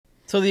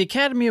So the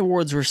Academy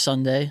Awards were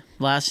Sunday,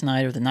 last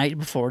night or the night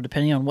before,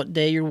 depending on what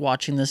day you're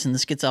watching this and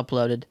this gets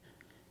uploaded.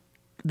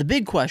 The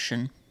big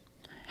question,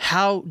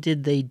 how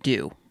did they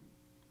do?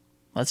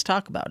 Let's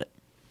talk about it.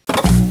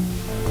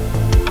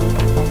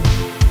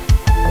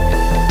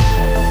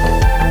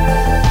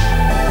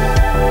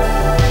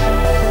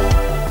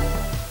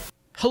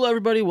 Hello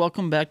everybody,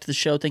 welcome back to the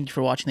show. Thank you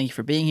for watching, thank you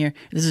for being here.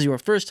 If this is your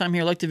first time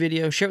here, like the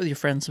video, share it with your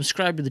friends,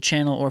 subscribe to the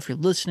channel, or if you're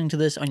listening to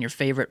this on your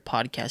favorite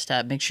podcast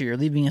app, make sure you're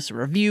leaving us a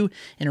review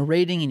and a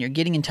rating, and you're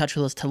getting in touch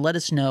with us to let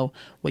us know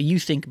what you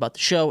think about the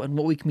show and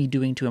what we can be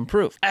doing to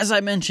improve. As I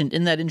mentioned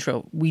in that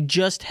intro, we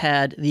just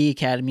had the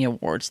Academy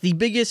Awards, the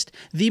biggest,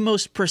 the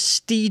most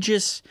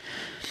prestigious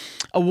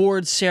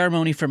awards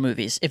ceremony for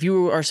movies. If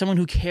you are someone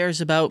who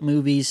cares about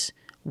movies,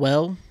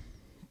 well,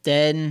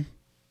 then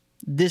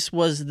this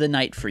was the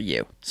night for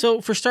you.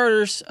 So for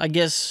starters, I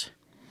guess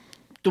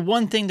the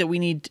one thing that we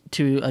need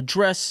to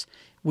address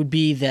would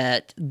be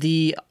that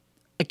the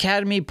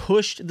Academy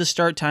pushed the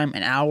start time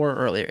an hour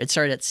earlier. It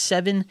started at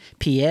 7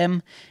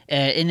 p.m.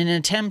 In an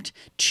attempt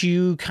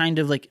to kind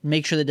of like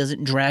make sure that it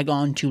doesn't drag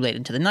on too late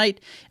into the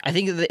night. I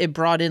think that it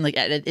brought in like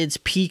at its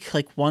peak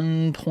like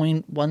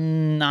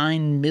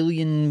 1.19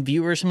 million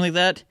viewers, something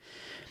like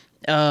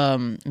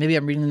that. Maybe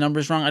I'm reading the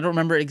numbers wrong. I don't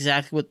remember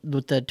exactly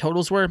what the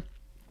totals were.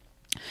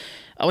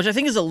 Which I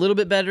think is a little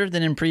bit better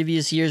than in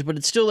previous years, but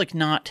it's still like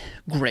not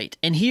great.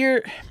 And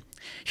here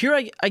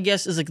I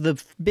guess is like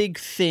the big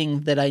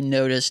thing that I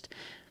noticed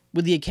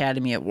with the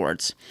Academy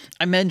Awards.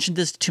 I mentioned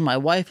this to my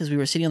wife as we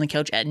were sitting on the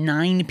couch at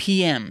 9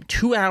 p.m.,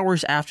 2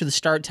 hours after the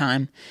start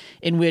time,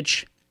 in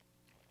which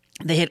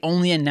they had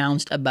only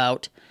announced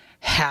about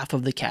half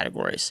of the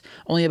categories.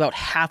 Only about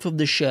half of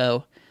the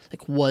show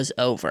like was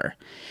over.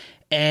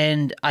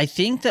 And I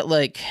think that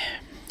like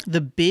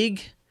the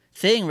big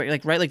thing, they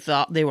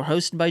were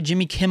hosted by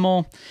Jimmy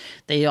Kimmel.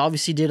 They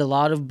obviously did a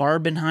lot of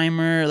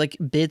Barbenheimer like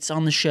bits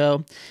on the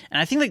show, and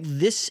I think like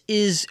this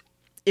is,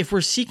 if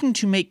we're seeking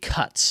to make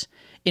cuts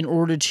in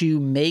order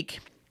to make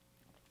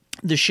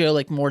the show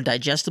like more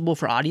digestible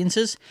for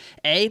audiences,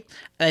 I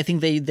think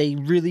they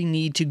really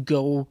need to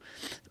go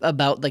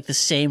about like the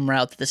same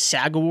route that the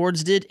SAG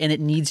Awards did, and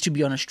it needs to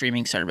be on a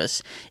streaming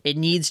service. It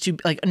needs to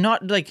like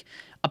not like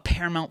a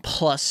Paramount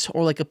Plus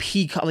or like a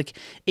Peacock, like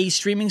a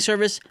streaming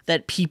service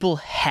that people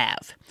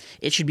have.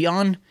 It should be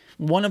on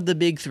one of the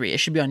big three. It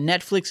should be on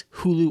Netflix,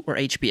 Hulu, or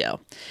HBO.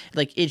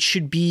 Like it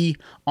should be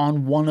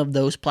on one of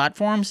those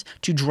platforms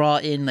to draw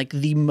in like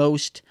the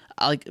most.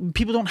 Like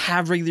people don't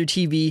have regular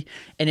TV,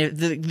 and if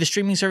the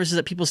streaming services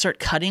that people start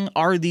cutting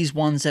are these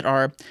ones that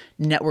are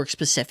network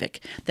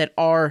specific, that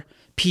are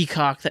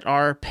Peacock, that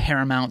are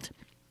Paramount.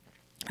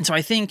 And so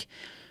I think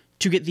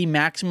to get the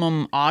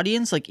maximum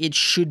audience, like it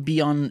should be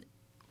on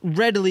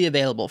readily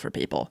available for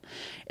people.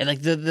 And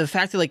like the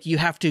fact that like you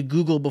have to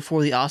Google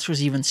before the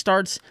Oscars even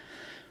starts,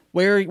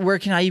 where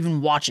can I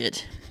even watch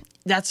it?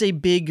 That's a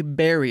big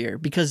barrier,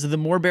 because the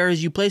more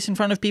barriers you place in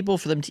front of people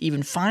for them to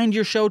even find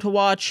your show to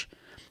watch,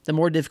 the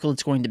more difficult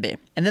it's going to be.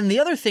 And then the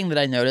other thing that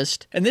I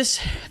noticed, and this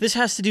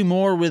has to do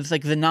more with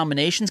like the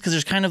nominations, because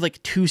there's kind of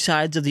like two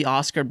sides of the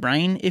Oscar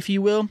brain, if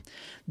you will.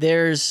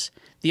 There's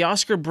the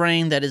Oscar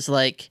brain that is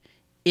like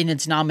in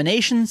its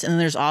nominations, and then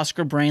there's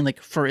Oscar brain like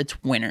for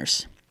its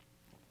winners.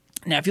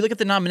 Now, if you look at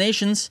the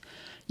nominations,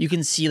 you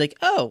can see like,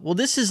 oh, well,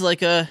 this is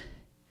a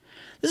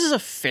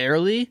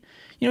fairly,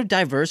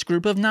 diverse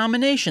group of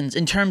nominations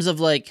in terms of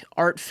like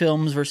art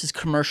films versus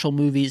commercial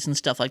movies and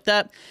stuff like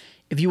that.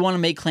 If you want to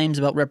make claims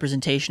about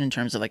representation in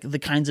terms of like the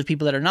kinds of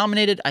people that are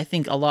nominated, I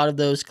think a lot of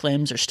those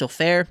claims are still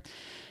fair.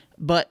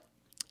 But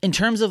in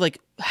terms of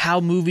like how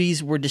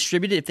movies were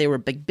distributed, if they were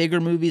bigger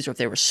movies or if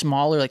they were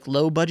smaller, like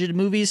low budget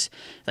movies,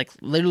 like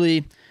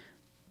literally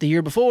the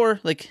year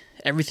before, like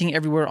Everything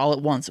Everywhere All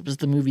at Once, it was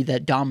the movie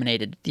that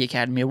dominated the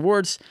Academy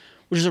Awards,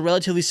 which is a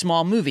relatively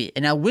small movie.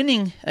 And now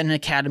winning an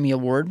Academy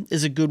Award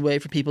is a good way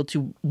for people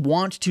to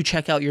want to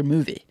check out your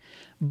movie.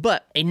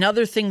 But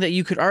another thing that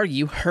you could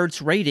argue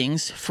hurts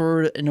ratings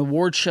for an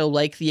award show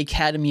like the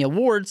Academy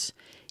Awards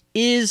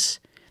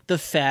is the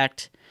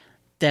fact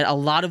that a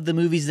lot of the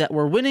movies that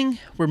were winning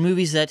were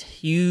movies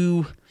that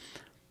you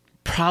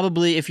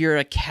probably, if you're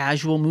a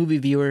casual movie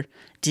viewer,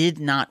 did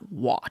not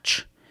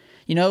watch.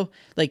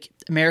 Like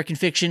American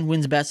Fiction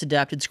wins Best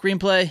Adapted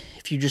Screenplay.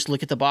 If you just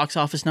look at the box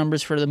office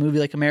numbers for the movie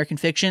like American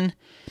Fiction,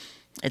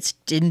 it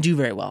didn't do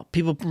very well.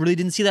 People really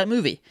didn't see that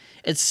movie.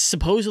 It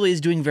supposedly is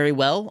doing very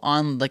well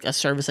on like a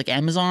service like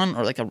Amazon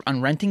or like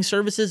on renting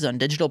services on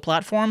digital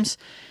platforms.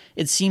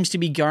 It seems to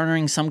be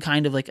garnering some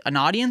kind of like an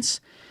audience.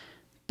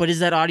 But is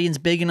that audience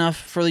big enough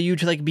for you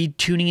to like be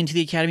tuning into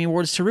the Academy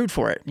Awards to root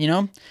for it?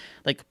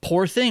 Like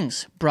Poor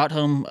Things brought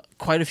home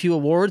quite a few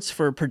awards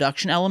for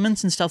production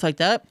elements and stuff like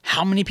that.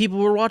 How many people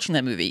were watching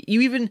that movie?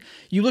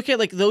 You look at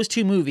like those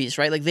two movies,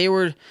 right? Like they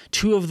were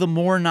two of the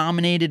more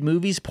nominated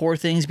movies, Poor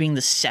Things being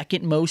the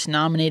second most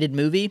nominated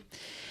movie.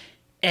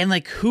 And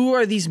like, who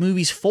are these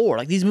movies for?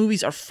 Like, these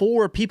movies are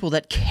for people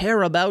that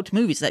care about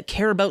movies, that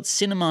care about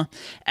cinema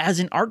as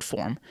an art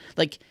form.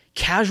 Like,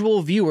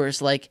 casual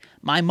viewers like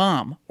my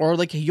mom or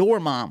like your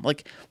mom,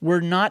 like we're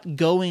not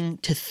going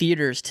to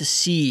theaters to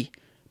see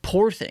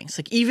Poor Things.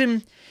 Like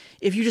even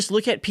if you just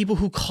look at people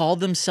who call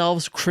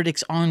themselves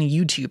critics on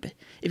YouTube,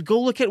 if go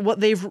look at what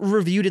they've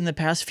reviewed in the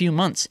past few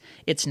months,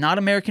 it's not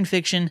American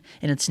Fiction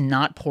and it's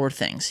not Poor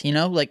Things, you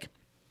know, like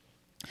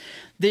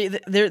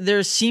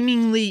there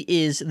seemingly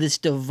is this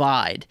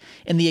divide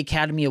in the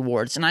Academy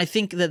Awards. And I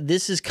think that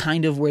this is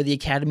kind of where the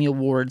Academy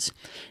Awards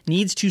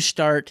needs to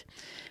start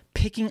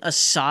picking a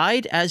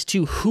side as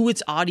to who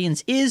its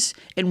audience is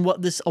and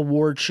what this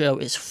award show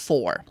is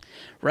for,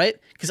 right?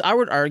 Because I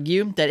would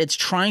argue that it's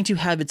trying to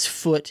have its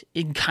foot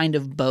in kind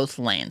of both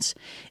lanes.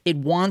 It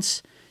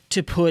wants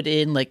to put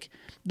in like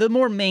the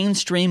more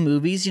mainstream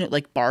movies, you know,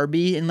 like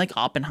Barbie and like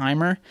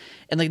Oppenheimer,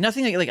 and like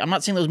nothing like I'm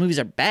not saying those movies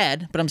are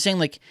bad, but I'm saying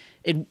like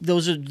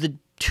those are the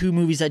two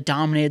movies that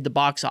dominated the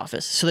box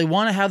office. So they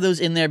want to have those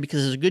in there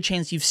because there's a good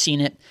chance you've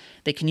seen it.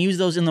 They can use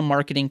those in the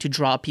marketing to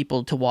draw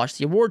people to watch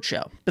the award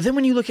show. But then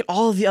when you look at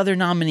all of the other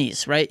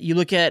nominees, right? You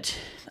look at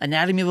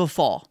Anatomy of a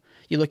Fall.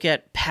 You look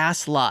at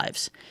Past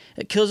Lives.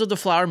 Killers of the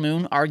Flower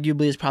Moon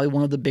arguably is probably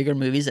one of the bigger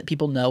movies that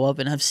people know of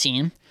and have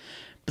seen.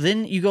 But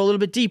then you go a little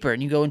bit deeper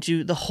and you go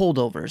into The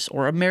Holdovers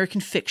or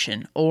American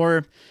Fiction,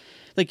 or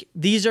like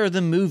these are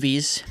the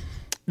movies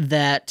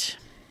that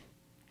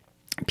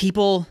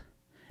people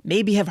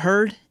maybe have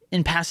heard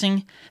in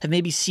passing, have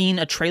maybe seen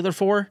a trailer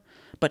for,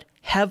 but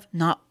have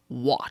not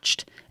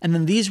watched. And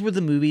then these were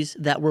the movies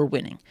that were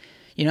winning,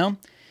 you know?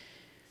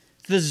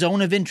 The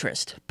Zone of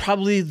Interest,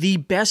 probably the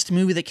best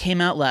movie that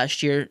came out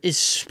last year,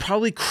 is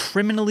probably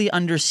criminally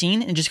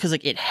underseen, and just because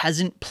like it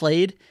hasn't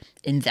played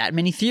in that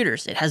many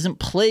theaters, it hasn't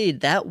played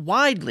that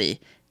widely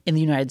in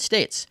the United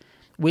States,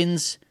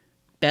 wins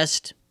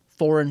best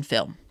foreign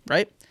film,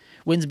 right?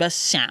 Wins best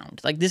sound.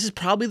 Like this is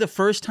probably the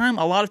first time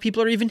a lot of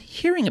people are even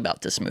hearing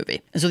about this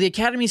movie. And so the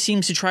Academy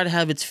seems to try to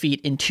have its feet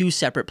in two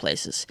separate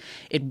places.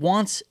 It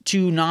wants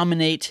to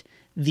nominate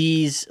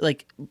these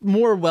like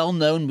more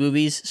well-known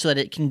movies so that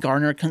it can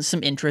garner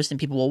some interest and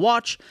people will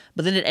watch,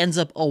 but then it ends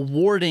up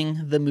awarding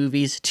the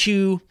movies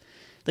to,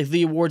 like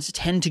the awards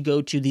tend to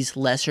go to these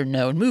lesser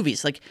known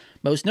movies. Like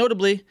most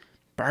notably,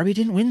 Barbie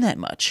didn't win that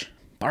much.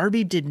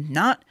 Barbie did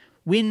not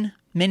win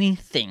many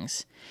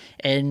things.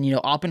 And, you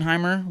know,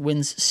 Oppenheimer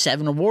wins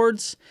 7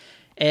 awards,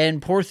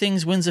 and Poor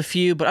Things wins a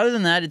few, but other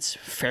than that, it's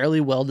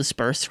fairly well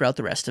dispersed throughout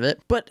the rest of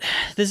it. But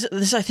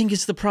this I think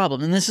is the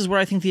problem, and this is where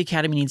I think the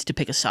Academy needs to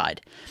pick a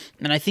side.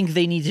 And I think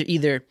they need to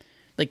either,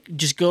 like,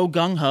 just go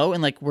gung-ho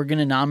and, like, we're going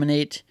to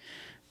nominate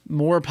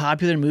more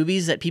popular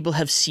movies that people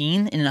have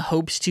seen in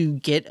hopes to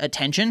get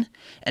attention.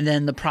 And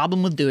then the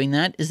problem with doing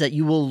that is that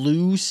you will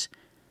lose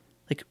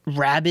like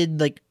rabid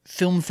like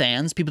film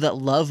fans, people that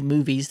love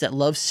movies, that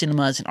love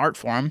cinema as an art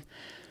form,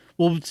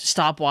 will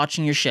stop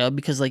watching your show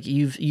because like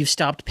you've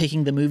stopped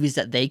picking the movies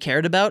that they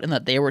cared about and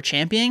that they were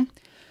championing.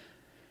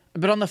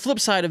 But on the flip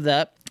side of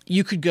that,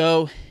 you could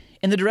go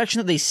in the direction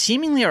that they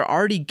seemingly are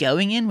already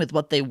going in with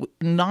what they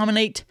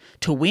nominate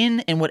to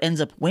win, and what ends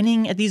up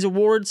winning at these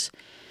awards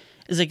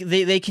is like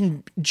they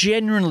can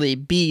generally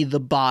be the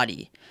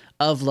body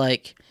of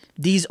like,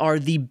 these are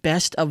the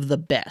best of the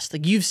best.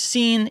 Like you've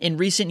seen in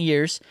recent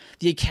years,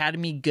 the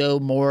Academy go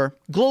more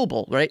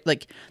global, right?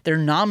 Like they're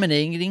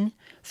nominating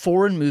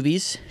foreign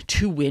movies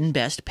to win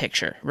Best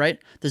Picture, right?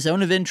 The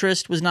Zone of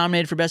Interest was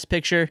nominated for Best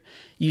Picture.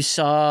 You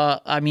saw,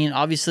 I mean,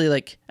 obviously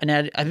like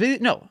Anatomy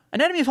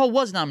of a Fall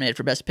was nominated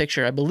for Best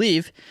Picture, I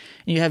believe.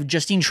 And you have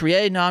Justine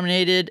Triet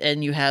nominated,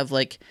 and you have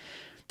like,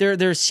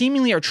 they're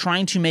seemingly are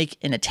trying to make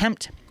an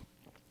attempt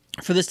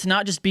for this to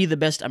not just be the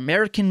best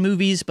American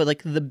movies, but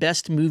like the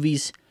best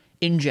movies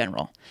in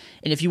general.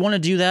 And if you want to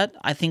do that,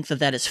 I think that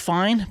that is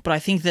fine, but I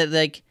think that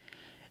like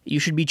you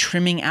should be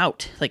trimming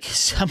out like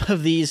some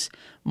of these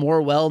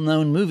more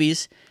well-known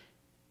movies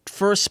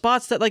for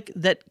spots that like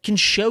that can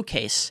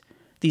showcase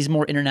these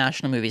more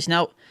international movies.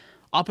 Now,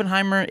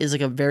 Oppenheimer is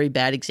like a very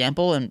bad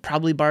example, and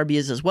probably Barbie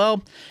is as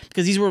well,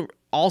 because these were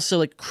also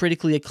like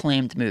critically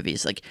acclaimed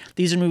movies. Like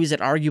these are movies that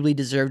arguably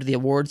deserved the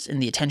awards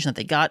and the attention that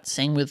they got.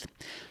 Same with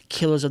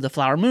Killers of the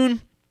Flower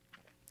Moon.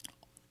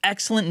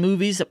 Excellent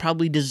movies that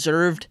probably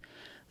deserved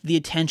the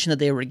attention that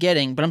they were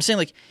getting. But I'm saying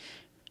like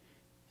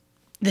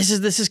this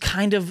is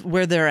kind of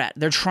where they're at.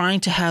 They're trying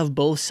to have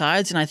both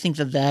sides, and I think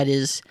that that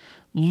is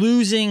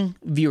losing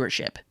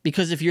viewership.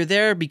 Because if you're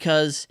there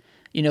because,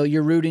 you know,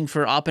 you're rooting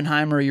for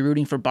Oppenheimer or you're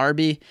rooting for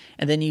Barbie,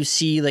 and then you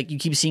see like you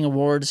keep seeing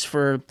awards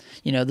for,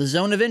 you know, The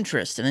Zone of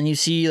Interest, and then you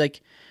see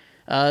like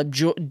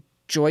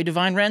Joy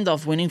Divine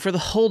Randolph winning for The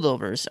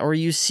Holdovers, or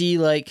you see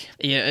like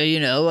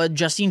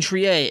Justine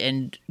Triet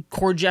and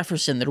Cord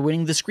Jefferson that are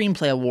winning the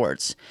Screenplay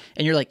Awards,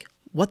 and you're like,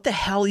 what the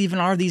hell even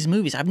are these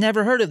movies? I've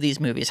never heard of these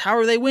movies. How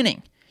are they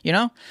winning? You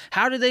know,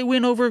 how did they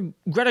win over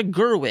Greta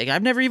Gerwig?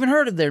 I've never even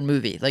heard of their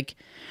movie. Like,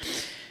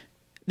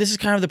 this is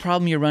kind of the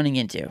problem you're running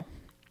into,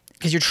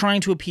 because you're trying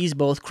to appease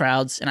both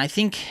crowds. And I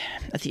think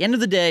at the end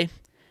of the day,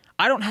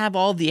 I don't have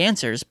all of the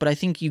answers, but I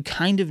think you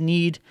kind of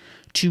need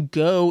to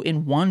go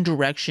in one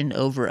direction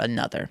over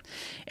another.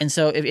 And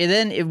so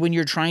when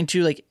you're trying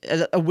to like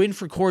a win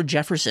for Cord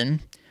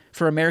Jefferson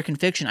for American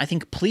Fiction, I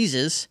think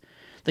pleases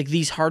like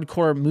these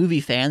hardcore movie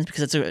fans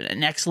because it's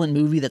an excellent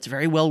movie that's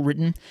very well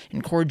written,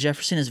 and Cord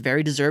Jefferson is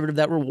very deserving of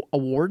that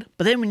award.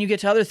 But then when you get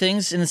to other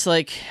things, and it's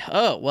like,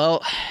 oh,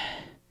 well,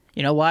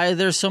 you know, why are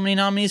there so many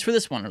nominees for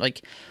this one? Or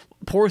like,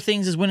 Poor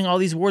Things is winning all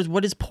these awards.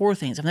 What is Poor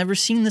Things? I've never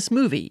seen this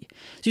movie.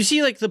 So you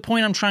see, like, the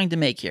point I'm trying to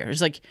make here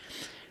is like,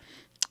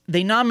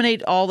 they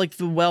nominate all like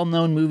the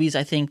well-known movies,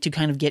 I think, to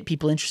kind of get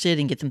people interested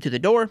and get them through the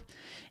door.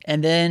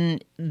 And then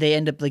they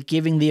end up like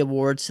giving the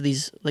awards to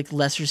these like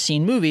lesser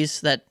seen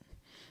movies that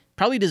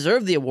probably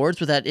deserve the awards,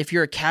 but that if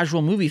you're a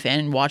casual movie fan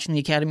and watching the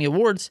Academy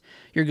Awards,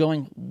 you're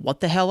going, what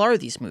the hell are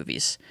these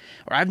movies?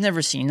 Or I've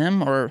never seen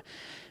them, or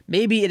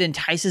maybe it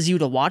entices you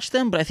to watch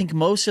them, but I think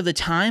most of the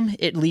time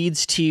it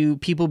leads to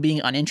people being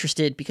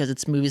uninterested because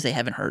it's movies they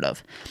haven't heard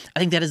of. I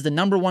think that is the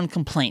number one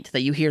complaint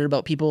that you hear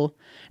about people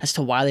as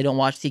to why they don't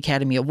watch the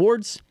Academy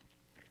Awards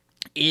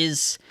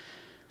is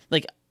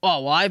like,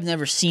 oh, well, I've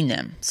never seen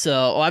them.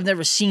 So, I've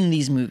never seen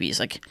these movies.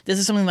 Like, this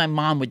is something my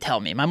mom would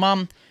tell me. My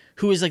mom,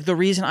 who is like the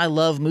reason I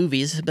love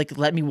movies, like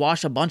let me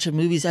watch a bunch of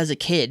movies as a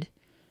kid,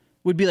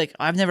 would be like,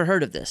 I've never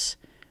heard of this.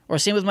 Or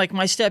same with like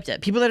my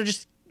stepdad. People that are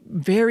just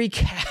very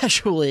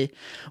casually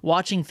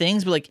watching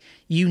things, but like,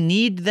 you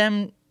need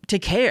them to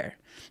care.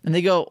 And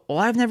they go, well,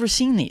 I've never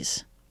seen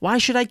these. Why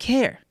should I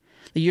care?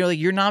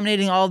 You're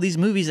nominating all these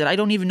movies that I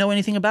don't even know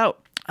anything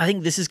about. I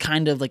think this is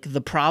kind of like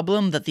the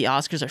problem that the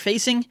Oscars are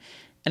facing.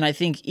 And I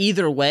think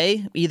either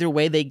way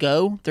they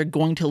go, they're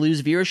going to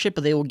lose viewership,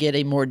 but they will get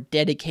a more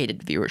dedicated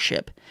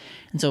viewership.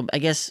 And so I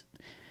guess,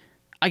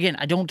 again,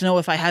 I don't know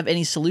if I have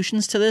any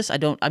solutions to this.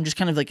 I'm just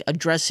kind of like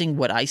addressing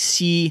what I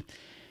see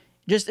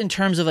just in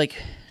terms of like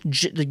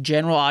the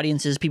general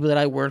audiences, people that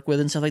I work with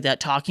and stuff like that,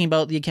 talking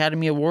about the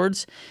Academy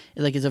Awards.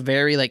 Like, it's a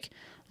very like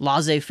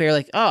laissez-faire,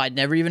 like, oh, I'd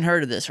never even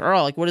heard of this, or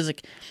oh, like, what is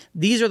it?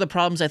 These are the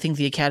problems I think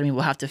the Academy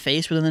will have to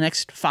face within the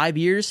next 5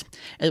 years.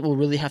 It will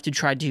really have to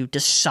try to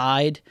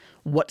decide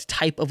what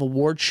type of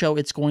award show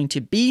it's going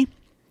to be.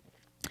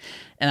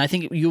 And I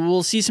think you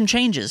will see some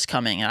changes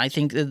coming, and I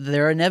think that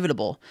they're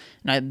inevitable.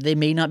 And they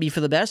may not be for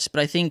the best, but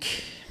I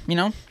think, you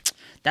know,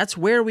 that's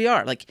where we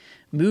are. Like,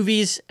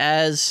 movies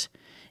as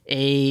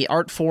a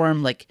art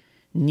form, like,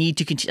 need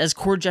to continue, as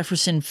Cord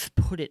Jefferson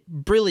put it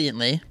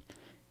brilliantly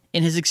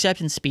in his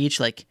acceptance speech,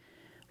 like,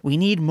 we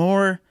need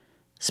more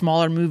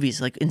smaller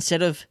movies. Like,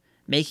 instead of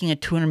making a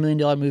 $200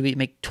 million movie,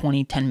 make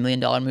 $10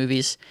 million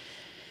movies.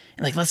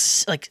 Like,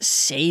 let's like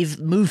save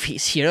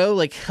movies, you know,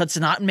 like let's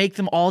not make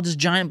them all just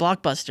giant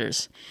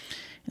blockbusters.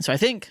 And so I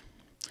think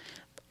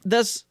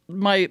that's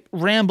my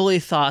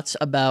rambly thoughts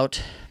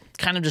about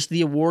kind of just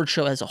the award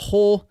show as a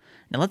whole.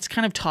 Now let's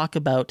kind of talk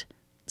about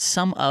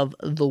some of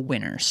the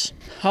winners.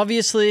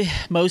 Obviously,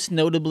 most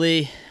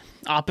notably,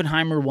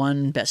 Oppenheimer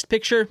won Best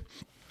Picture.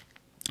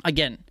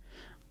 Again,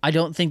 I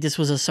don't think this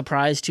was a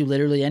surprise to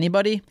literally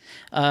anybody.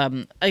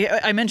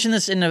 I mentioned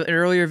this in an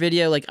earlier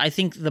video. Like, I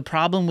think the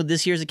problem with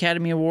this year's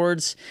Academy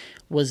Awards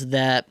was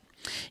that,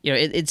 you know,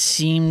 it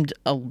seemed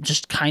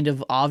just kind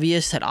of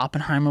obvious that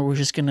Oppenheimer was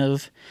just going to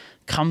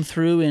come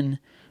through and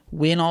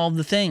win all of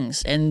the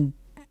things. And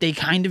they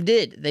kind of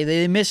did.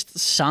 They missed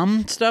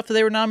some stuff that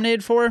they were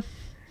nominated for.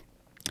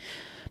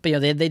 But, you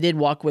know, they did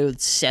walk away with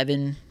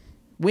 7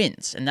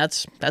 wins. And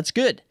that's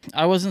good.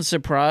 I wasn't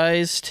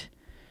surprised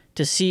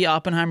to see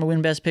Oppenheimer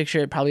win Best Picture.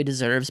 It probably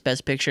deserves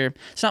Best Picture.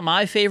 It's not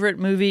my favorite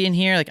movie in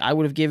here. Like, I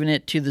would have given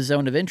it to The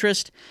Zone of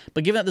Interest,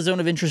 but given that The Zone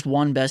of Interest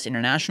won Best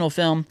International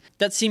Film,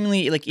 that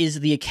seemingly like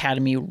is the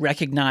Academy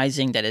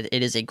recognizing that it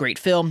is a great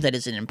film, that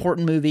is an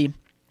important movie.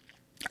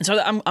 And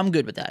so I'm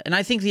good with that. And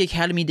I think the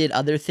Academy did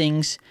other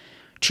things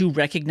to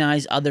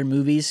recognize other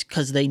movies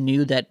because they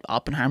knew that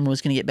Oppenheimer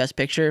was going to get Best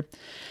Picture.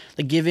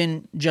 Like,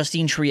 giving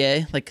Justine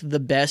Triet like the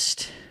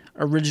best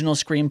original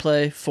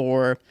screenplay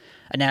for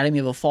Anatomy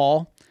of a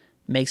Fall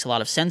makes a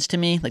lot of sense to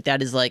me. Like,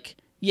 that is like,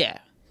 yeah,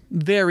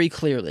 very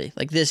clearly,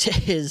 like, this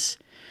is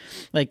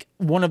like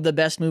one of the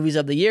best movies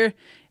of the year,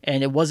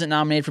 and it wasn't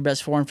nominated for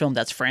Best Foreign Film.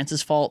 That's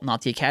France's fault,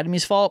 not the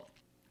Academy's fault.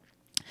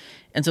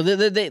 And so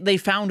they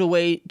found a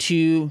way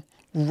to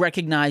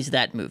recognize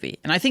that movie.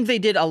 And I think they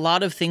did a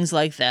lot of things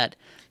like that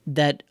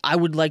I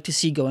would like to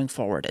see going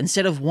forward.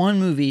 Instead of one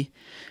movie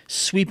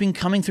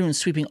coming through and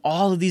sweeping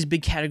all of these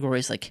big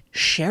categories, like,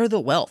 share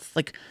the wealth.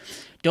 Like,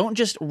 don't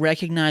just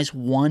recognize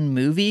one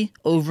movie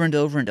over and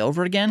over and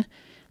over again.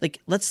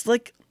 Like, let's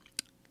like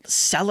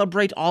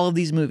celebrate all of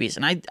these movies.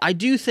 And I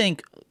do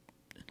think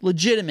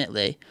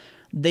legitimately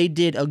they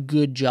did a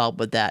good job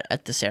with that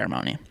at the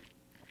ceremony.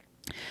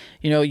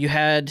 You know, you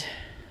had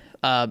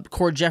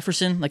Cord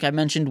Jefferson, like I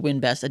mentioned, win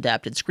Best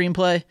Adapted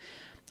Screenplay.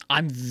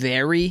 I'm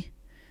very,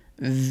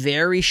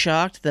 very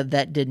shocked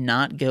that did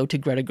not go to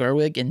Greta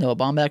Gerwig and Noah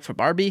Baumbach for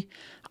Barbie.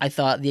 I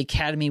thought the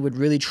Academy would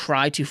really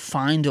try to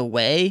find a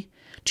way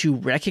to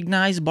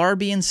recognize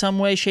Barbie in some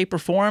way, shape, or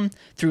form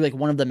through like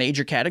one of the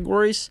major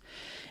categories.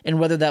 And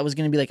whether that was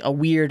going to be like a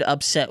weird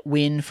upset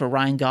win for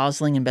Ryan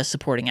Gosling in Best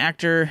Supporting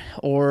Actor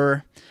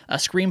or a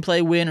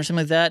screenplay win or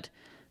something like that.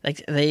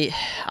 Like,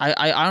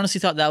 I honestly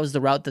thought that was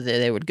the route that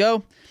they would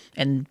go,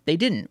 and they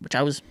didn't, which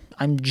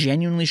I'm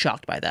genuinely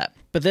shocked by that.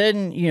 But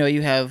then, you know,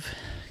 you have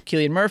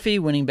Cillian Murphy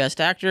winning Best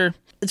Actor.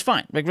 It's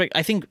fine. Like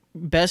I think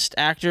Best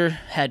Actor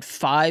had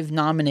 5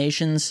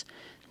 nominations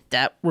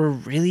that were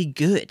really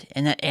good,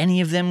 and that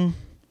any of them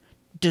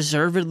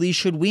deservedly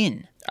should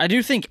win. I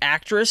do think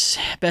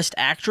Best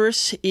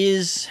Actress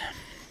is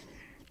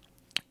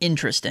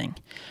interesting,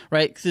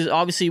 right? Because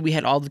obviously we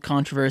had all the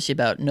controversy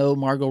about no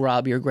Margot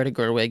Robbie or Greta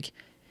Gerwig.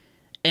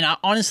 And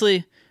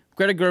honestly,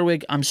 Greta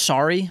Gerwig, I'm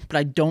sorry, but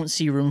I don't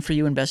see room for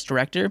you in Best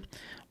Director.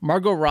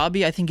 Margot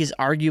Robbie, I think, is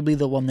arguably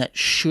the one that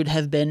should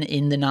have been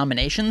in the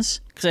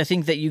nominations, because I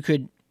think that you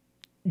could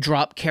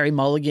drop Carey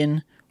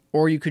Mulligan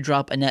or you could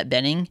drop Annette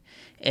Bening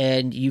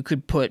and you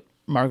could put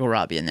Margot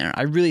Robbie in there.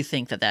 I really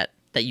think that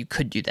you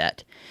could do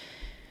that.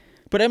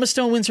 But Emma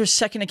Stone wins her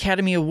 2nd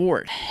Academy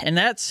Award, and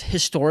that's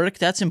historic.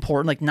 That's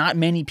important. Like, not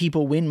many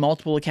people win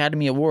multiple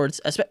Academy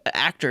Awards,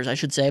 actors, I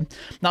should say.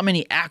 Not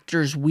many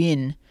actors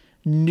win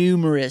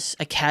numerous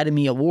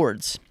Academy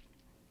Awards.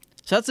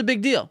 So that's a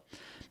big deal.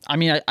 I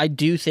mean, I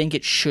do think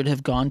it should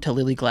have gone to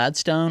Lily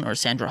Gladstone or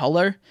Sandra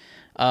Huller.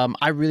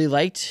 I really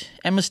liked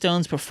Emma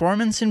Stone's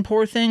performance in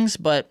Poor Things,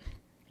 but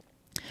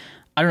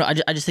I don't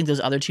know. I just think those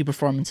other 2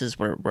 performances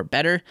were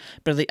better.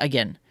 But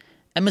again,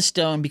 Emma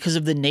Stone, because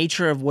of the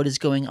nature of what is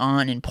going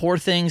on in Poor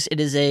Things, it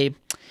is a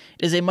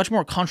much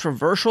more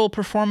controversial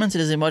performance.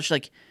 It is a much,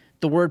 like,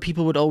 the word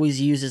people would always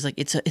use is like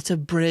it's a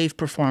brave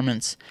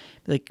performance,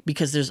 like,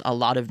 because there's a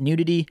lot of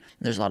nudity,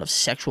 there's a lot of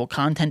sexual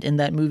content in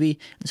that movie,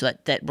 and so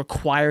that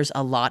requires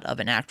a lot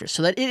of an actress.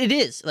 So that it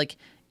is like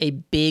a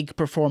big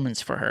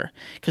performance for her,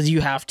 because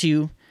you're gonna have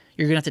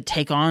to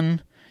take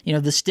on, you know,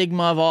 the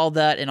stigma of all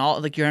that, and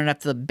all, like, you're gonna have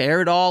to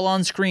bear it all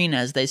on screen,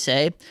 as they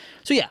say.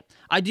 So yeah,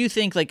 I do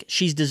think, like,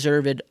 she's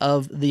deserved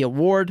of the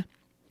award.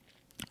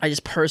 I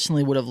just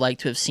personally would have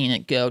liked to have seen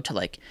it go to,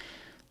 like,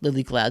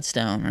 Lily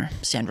Gladstone or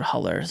Sandra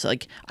Huller. So,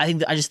 like, I think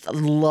that I just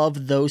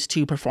love those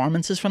 2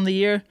 performances from the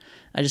year.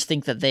 I just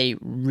think that they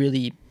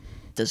really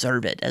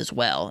deserve it as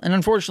well. And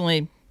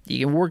unfortunately,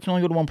 the award can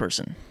only go to one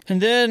person. And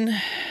then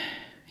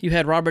you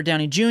had Robert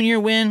Downey Jr.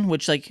 win,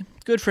 which, like,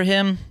 good for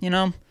him, you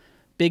know,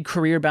 big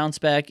career bounce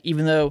back,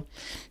 even though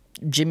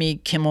Jimmy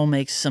Kimmel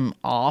makes some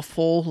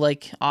awful,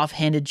 like,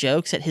 offhanded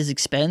jokes at his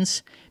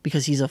expense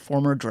because he's a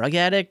former drug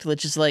addict,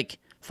 which is like,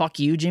 fuck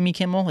you, Jimmy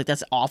Kimmel. Like,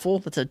 that's awful.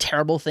 That's a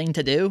terrible thing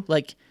to do.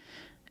 Like,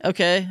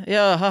 okay,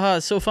 yeah, haha,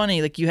 it's so funny.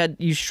 Like,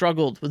 you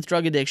struggled with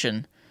drug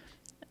addiction.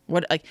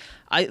 What, like,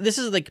 this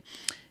is like,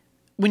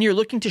 when you're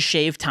looking to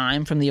shave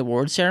time from the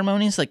award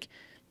ceremonies, like,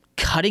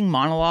 cutting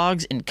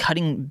monologues and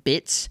cutting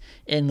bits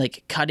and,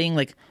 like, cutting,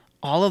 like,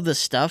 all of the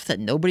stuff that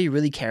nobody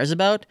really cares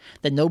about,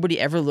 that nobody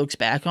ever looks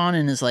back on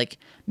and is like,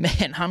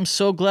 man, I'm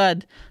so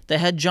glad they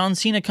had John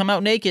Cena come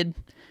out naked.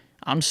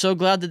 I'm so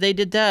glad that they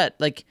did that.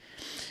 Like,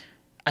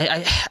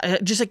 I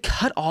just, like,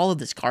 cut all of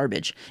this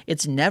garbage.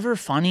 It's never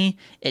funny.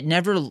 It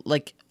never,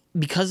 like,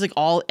 because, like,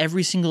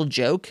 every single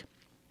joke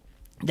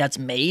that's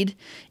made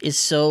is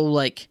so,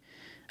 like,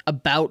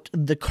 about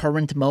the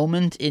current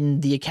moment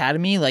in the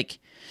Academy. Like,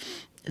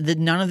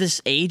 none of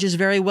this ages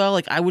very well.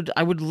 Like, I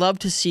would love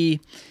to see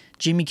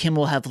Jimmy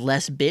Kimmel have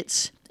less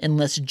bits and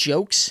less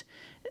jokes,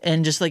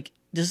 and just, like,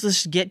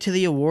 just get to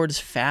the awards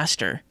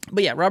faster.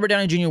 But yeah, Robert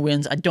Downey Jr.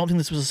 wins. I don't think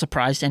this was a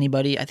surprise to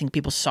anybody. I think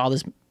people saw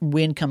this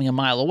win coming a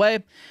mile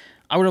away.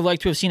 I would have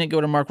liked to have seen it go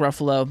to Mark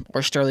Ruffalo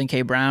or Sterling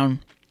K. Brown,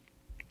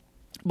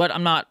 but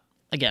I'm not.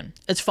 Again,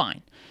 it's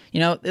fine. You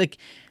know, like,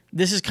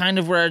 this is kind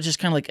of where I just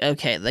kind of like,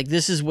 okay, like,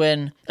 this is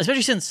when,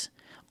 especially since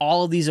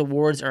all of these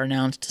awards are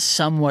announced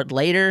somewhat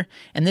later,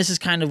 and this is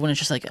kind of when it's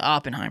just like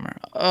Oppenheimer,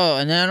 oh,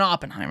 and then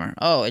Oppenheimer,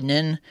 oh, and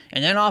then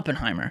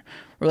Oppenheimer.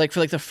 Or, like,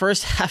 for, like, the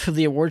first half of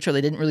the award show, they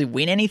didn't really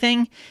win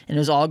anything, and it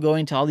was all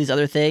going to all these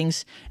other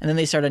things, and then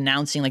they start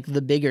announcing, like,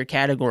 the bigger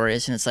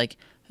categories, and it's like,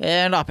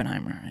 and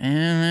Oppenheimer,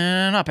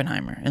 and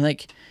Oppenheimer, and,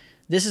 like,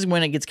 this is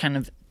when it gets kind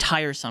of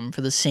tiresome for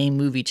the same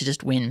movie to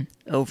just win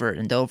over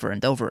and over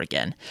and over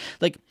again.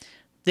 Like,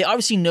 they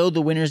obviously know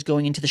the winners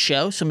going into the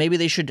show, so maybe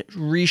they should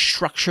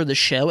restructure the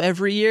show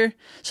every year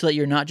so that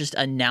you're not just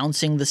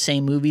announcing the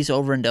same movies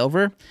over and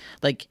over.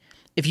 Like,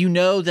 if you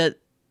know that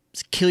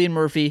Cillian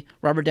Murphy,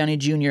 Robert Downey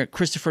Jr.,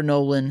 Christopher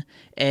Nolan,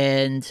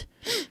 and,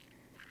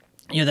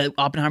 you know, that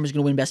Oppenheimer's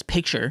going to win Best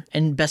Picture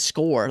and Best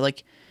Score,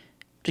 like,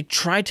 to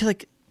try to,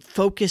 like,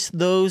 focus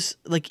those,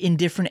 like, in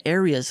different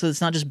areas so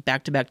it's not just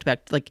back to back to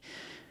back. Like,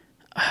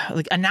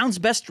 announce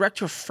Best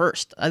Director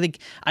first. I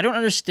don't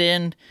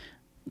understand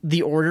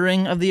the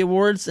ordering of the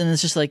awards, and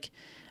it's just like,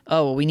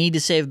 oh, well, we need to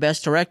save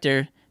Best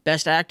Director,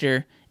 Best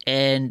Actor,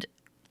 and,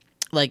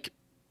 like,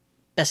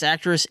 Best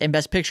Actress and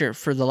Best Picture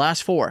for the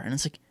last 4. And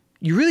it's like,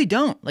 you really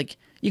don't. Like,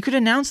 you could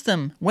announce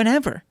them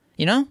whenever,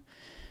 you know?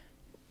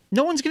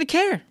 No one's going to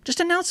care.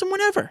 Just announce them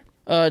whenever.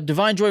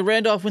 Divine Joy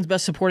Randolph wins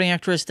Best Supporting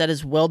Actress. That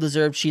is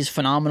well-deserved. She's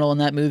phenomenal in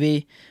that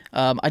movie.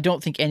 I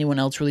don't think anyone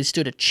else really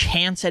stood a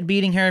chance at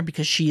beating her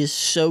because she is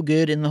so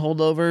good in The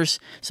Holdovers.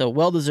 So,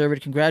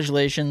 well-deserved.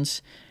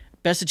 Congratulations.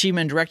 Best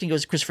Achievement in Directing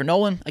goes to Christopher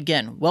Nolan.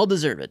 Again,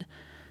 well-deserved.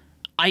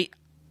 I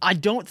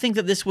don't think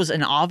that this was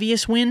an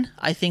obvious win.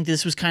 I think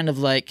this was kind of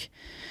like,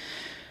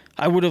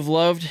 I would have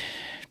loved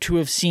to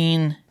have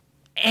seen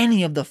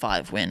any of the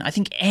 5 win. I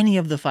think any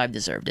of the 5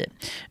 deserved it.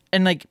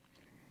 And like,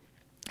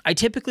 I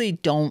typically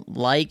don't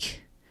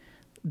like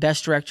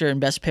Best Director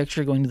and Best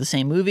Picture going to the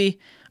same movie.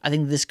 I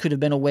think this could have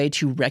been a way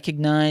to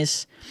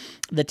recognize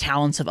the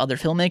talents of other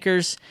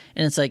filmmakers.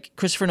 And it's like,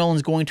 Christopher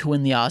Nolan's going to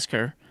win the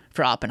Oscar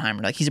for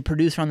Oppenheimer. Like, he's a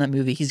producer on that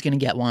movie. He's going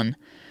to get one.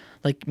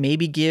 Like,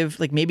 maybe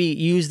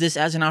use this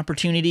as an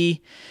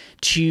opportunity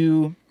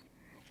to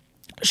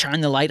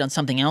shine the light on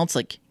something else.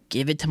 Like,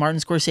 give it to Martin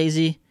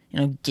Scorsese, you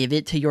know, give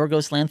it to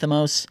Yorgos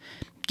Lanthimos,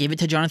 give it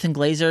to Jonathan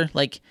Glazer.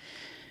 Like,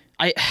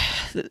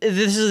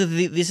 this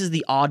is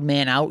the odd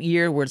man out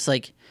year where it's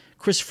like,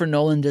 Christopher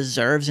Nolan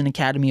deserves an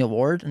Academy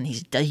Award, and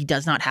he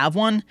does not have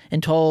one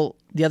until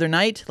the other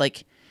night.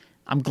 Like,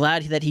 I'm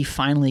glad that he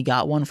finally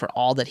got one for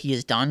all that he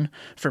has done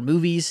for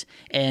movies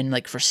and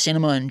like for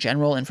cinema in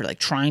general, and for like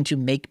trying to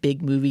make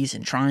big movies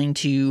and trying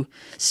to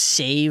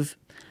save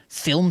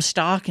film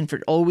stock, and for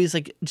always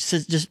like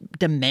just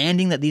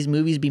demanding that these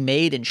movies be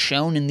made and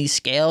shown in these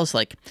scales.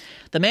 Like,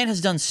 the man has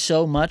done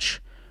so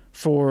much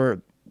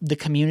for the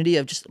community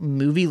of just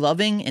movie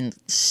loving and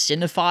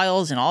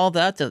cinephiles and all of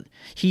that, that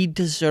he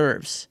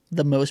deserves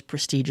the most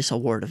prestigious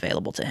award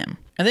available to him.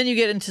 And then you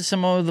get into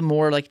some of the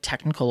more like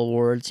technical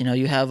awards. You know,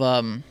 you have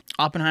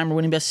Oppenheimer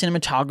winning Best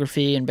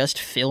Cinematography and Best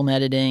Film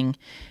Editing.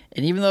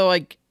 And even though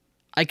like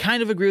I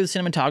kind of agree with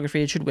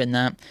cinematography, it should win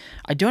that,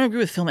 I don't agree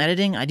with film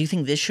editing. I do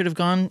think this should have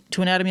gone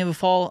to Anatomy of a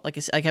Fall, like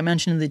I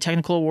mentioned in the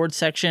technical awards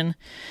section.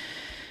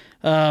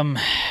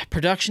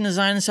 Production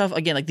design and stuff,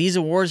 again, like these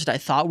awards that I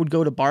thought would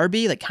go to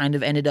Barbie, like kind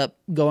of ended up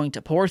going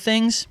to Poor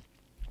Things.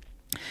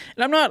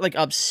 And I'm not like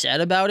upset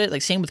about it.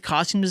 Like, same with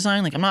costume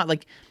design. Like, I'm not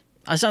like,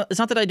 it's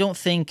not that I don't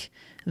think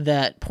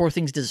that Poor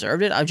Things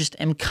deserved it. I just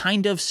am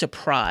kind of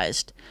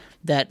surprised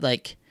that,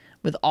 like,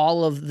 with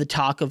all of the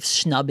talk of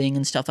snubbing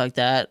and stuff like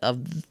that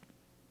of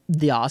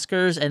the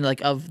Oscars and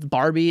like of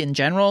Barbie in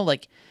general,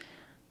 like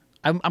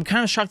I'm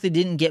kind of shocked they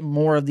didn't get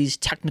more of these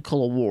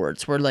technical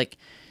awards where, like,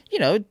 you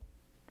know,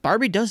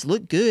 Barbie does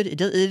look good.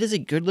 It is a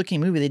good looking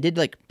movie. They did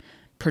like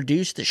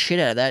produce the shit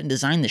out of that and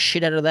design the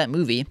shit out of that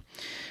movie.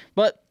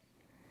 But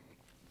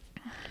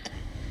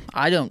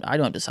I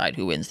don't decide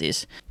who wins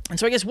these. And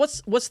so I guess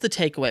what's the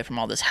takeaway from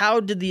all this? How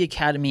did the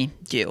Academy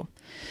do?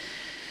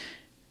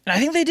 And I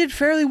think they did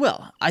fairly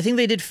well. I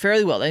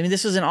mean,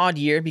 this was an odd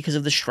year because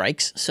of the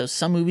strikes. So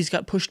some movies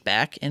got pushed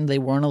back and they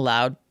weren't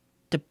allowed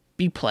to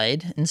be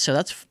played. And so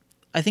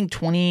I think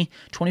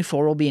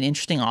 2024 will be an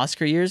interesting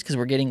Oscar years because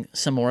we're getting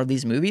some more of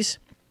these movies.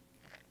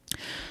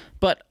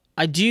 But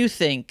I do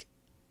think,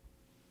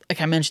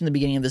 like I mentioned in the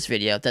beginning of this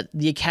video, that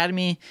the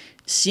Academy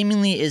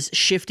seemingly is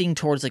shifting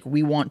towards like,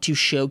 we want to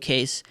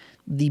showcase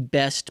the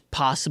best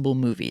possible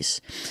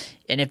movies.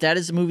 And if that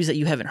is movies that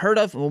you haven't heard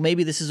of, well,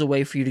 maybe this is a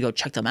way for you to go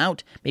check them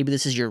out. Maybe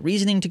this is your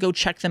reasoning to go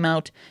check them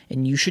out,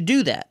 and you should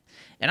do that.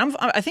 And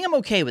I think I'm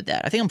okay with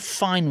that. I think I'm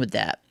fine with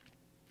that.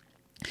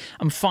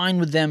 I'm fine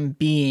with them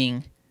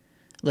being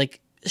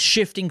like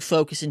shifting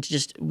focus into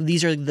just,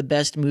 these are the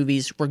best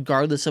movies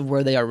regardless of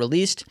where they are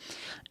released.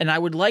 And I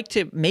would like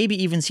to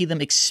maybe even see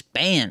them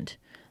expand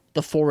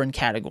the foreign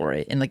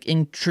category and like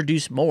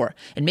introduce more,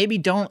 and maybe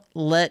don't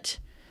let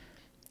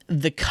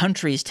the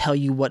countries tell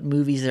you what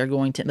movies they're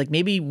going to, like,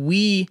 maybe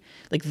we,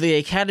 like the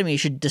Academy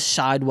should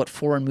decide what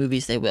foreign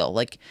movies they will,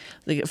 like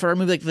for a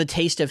movie like The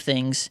Taste of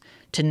Things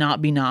to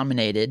not be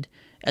nominated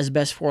as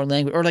best foreign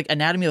language, or like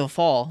Anatomy of a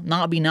Fall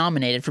not be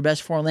nominated for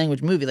best foreign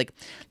language movie. Like,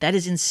 that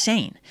is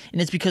insane. And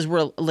it's because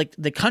we're like,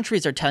 the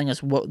countries are telling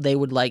us what they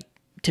would like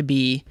to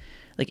be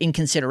like in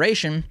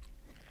consideration,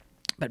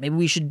 but maybe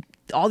we should,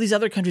 all these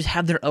other countries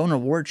have their own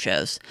award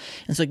shows.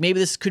 And so like, maybe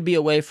this could be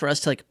a way for us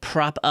to like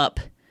prop up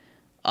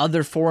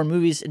other foreign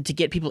movies and to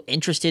get people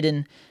interested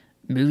in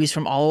movies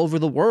from all over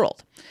the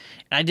world.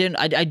 And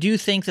I do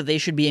think that they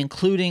should be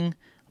including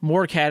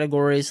more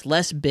categories,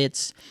 less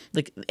bits,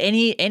 like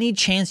any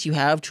chance you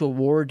have to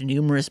award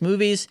numerous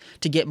movies,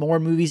 to get more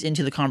movies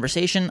into the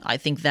conversation. I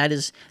think that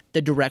is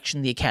the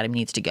direction the Academy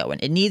needs to go in.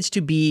 It needs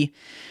to be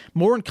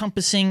more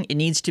encompassing. It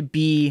needs to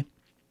be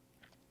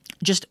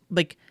just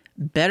like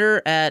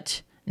better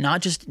at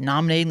not just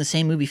nominating the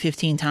same movie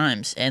 15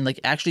 times and like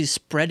actually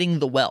spreading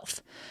the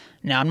wealth.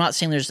 Now, I'm not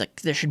saying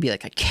there should be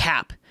like a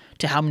cap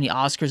to how many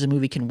Oscars a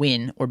movie can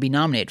win or be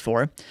nominated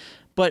for,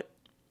 but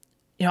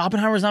you know,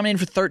 Oppenheimer was nominated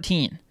for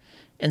 13.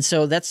 And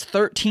so that's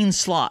 13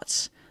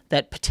 slots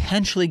that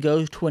potentially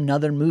go to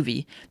another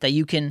movie that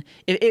you can,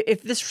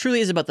 if this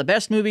truly is about the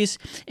best movies,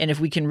 and if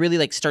we can really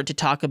like start to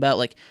talk about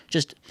like,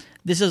 just,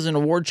 this is an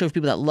award show for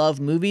people that love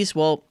movies,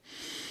 well,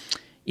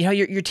 you know,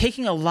 you're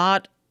taking a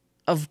lot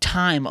of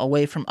time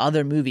away from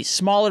other movies,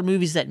 smaller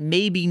movies that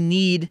maybe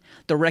need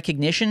the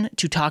recognition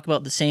to talk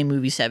about the same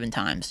movie 7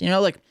 times. You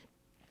know, like,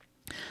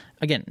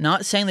 again,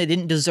 not saying they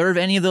didn't deserve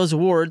any of those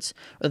awards,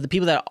 or the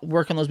people that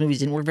work on those movies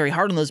didn't work very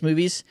hard on those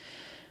movies,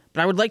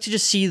 but I would like to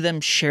just see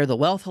them share the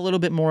wealth a little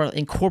bit more,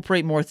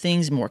 incorporate more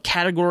things, more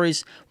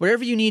categories,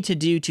 whatever you need to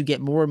do to get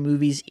more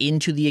movies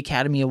into the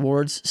Academy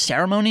Awards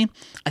ceremony.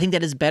 I think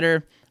that is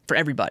better for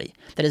everybody.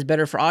 That is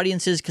better for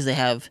audiences because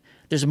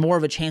there's more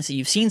of a chance that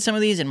you've seen some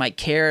of these and might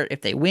care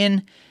if they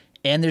win.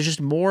 And there's just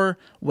more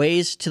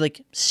ways to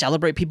like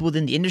celebrate people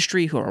within the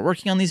industry who are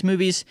working on these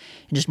movies,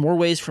 and just more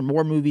ways for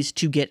more movies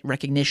to get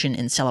recognition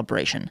and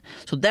celebration.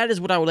 So that is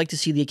what I would like to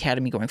see the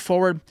Academy going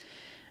forward.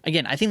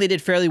 Again, I think they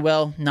did fairly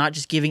well, not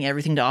just giving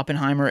everything to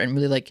Oppenheimer and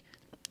really like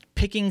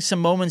picking some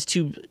moments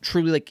to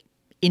truly like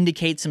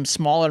indicate some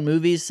smaller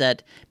movies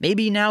that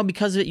maybe now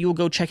because of it you will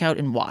go check out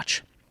and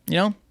watch. You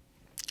know?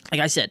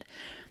 Like I said,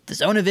 The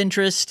Zone of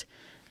Interest,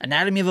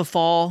 Anatomy of a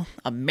Fall,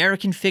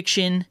 American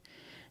Fiction,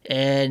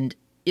 and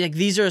like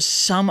these are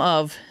some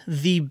of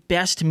the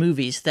best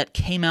movies that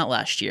came out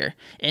last year.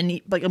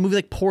 And like a movie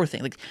like Poor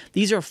Thing, like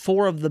these are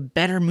 4 of the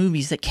better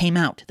movies that came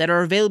out that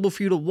are available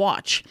for you to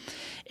watch.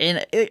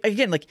 And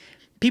again, like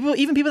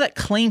even people that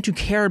claim to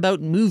care about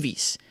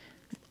movies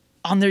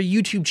on their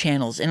YouTube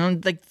channels and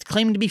on like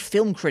claiming to be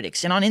film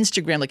critics and on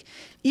Instagram, like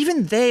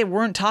even they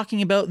weren't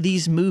talking about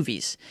these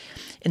movies.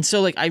 And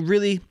so like I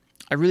really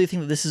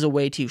think that this is a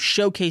way to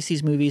showcase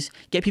these movies,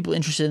 get people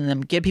interested in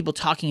them, get people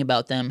talking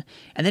about them,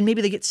 and then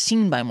maybe they get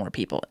seen by more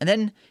people. And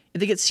then if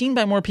they get seen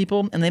by more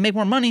people and they make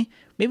more money,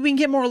 maybe we can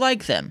get more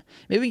like them.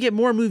 Maybe we can get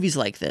more movies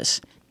like this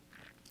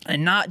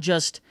and not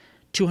just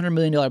 $200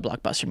 million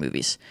blockbuster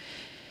movies.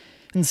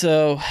 And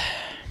so,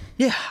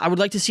 yeah, I would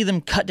like to see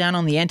them cut down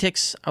on the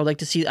antics.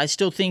 I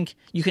still think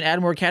you can add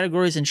more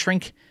categories and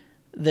shrink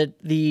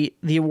the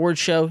award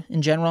show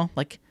in general.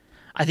 Like,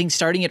 I think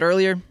starting it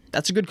earlier,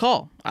 that's a good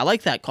call. I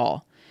like that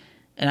call.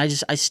 And I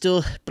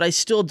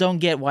still don't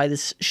get why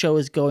this show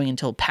is going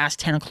until past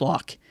 10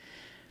 o'clock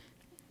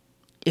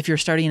if you're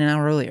starting an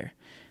hour earlier.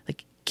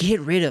 Like,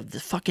 get rid of the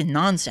fucking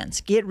nonsense.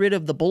 Get rid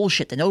of the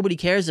bullshit that nobody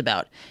cares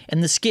about.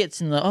 And the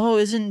skits and oh,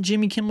 isn't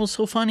Jimmy Kimmel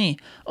so funny?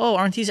 Oh,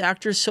 aren't these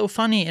actors so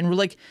funny? And we're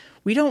like,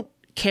 we don't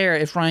care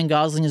if Ryan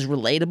Gosling is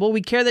relatable.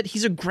 We care that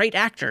he's a great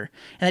actor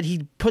and that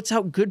he puts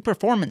out good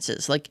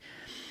performances. Like,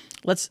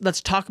 let's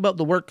talk about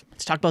the work.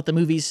 Let's talk about the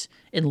movies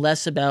and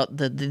less about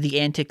the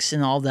antics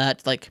and all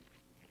that. Like,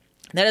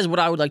 that is what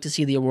I would like to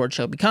see the award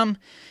show become.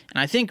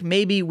 And I think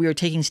maybe we are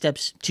taking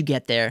steps to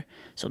get there.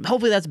 So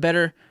hopefully that's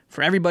better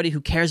for everybody who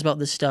cares about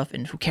this stuff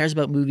and who cares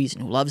about movies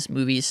and who loves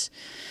movies.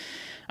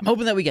 I'm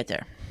hoping that we get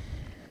there.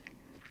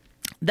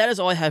 That is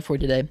all I have for you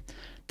today.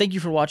 Thank you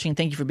for watching.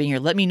 Thank you for being here.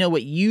 Let me know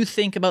what you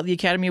think about the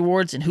Academy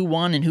Awards and who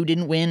won and who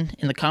didn't win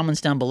in the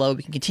comments down below.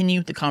 We can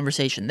continue the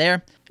conversation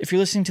there. If you're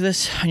listening to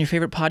this on your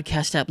favorite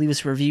podcast app, leave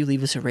us a review,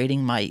 leave us a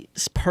rating. My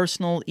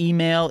personal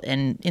email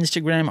and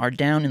Instagram are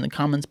down in the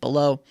comments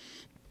below.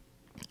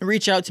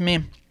 Reach out to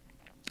me.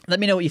 Let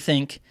me know what you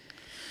think.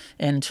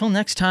 And until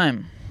next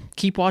time,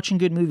 keep watching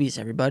good movies,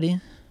 everybody.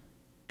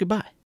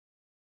 Goodbye.